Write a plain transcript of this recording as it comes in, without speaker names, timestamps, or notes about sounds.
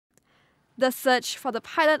The search for the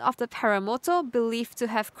pilot of the paramotor believed to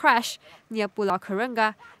have crashed near Pulau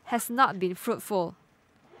Kerengga has not been fruitful.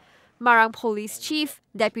 Marang Police Chief,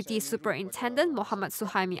 Deputy Superintendent Muhammad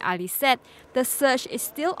Suhaimi Ali said the search is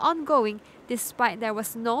still ongoing despite there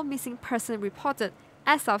was no missing person reported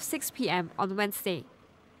as of 6 p.m. on Wednesday.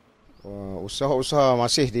 Usaha-usaha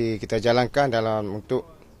masih kita jalankan dalam untuk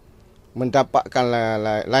mendapatkan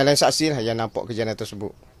lain-lain saksi yang nampak kejadian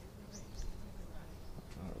tersebut.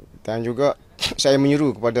 Dan juga saya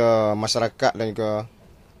menyeru kepada masyarakat dan juga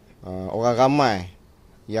orang ramai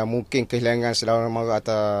yang mungkin kehilangan saudara mara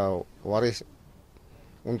atau waris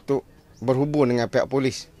untuk berhubung dengan pihak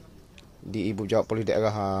polis di Ibu Jawab Polis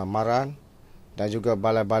Daerah Marang dan juga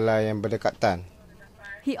balai-balai yang berdekatan.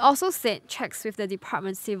 He also said checks with the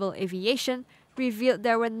Department of Civil Aviation revealed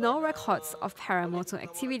there were no records of paramotor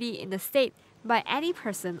activity in the state by any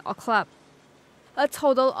person or club. A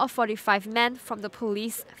total of 45 men from the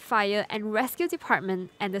police, fire and rescue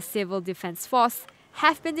department and the Civil Defense Force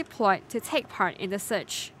have been deployed to take part in the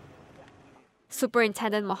search.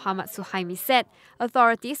 Superintendent Muhammad Suhaimi said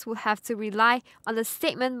authorities will have to rely on the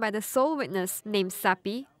statement by the sole witness named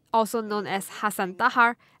Sapi, also known as Hassan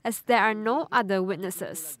Tahar, as there are no other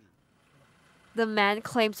witnesses. The man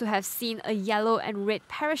claimed to have seen a yellow and red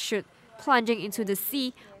parachute plunging into the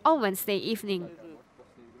sea on Wednesday evening.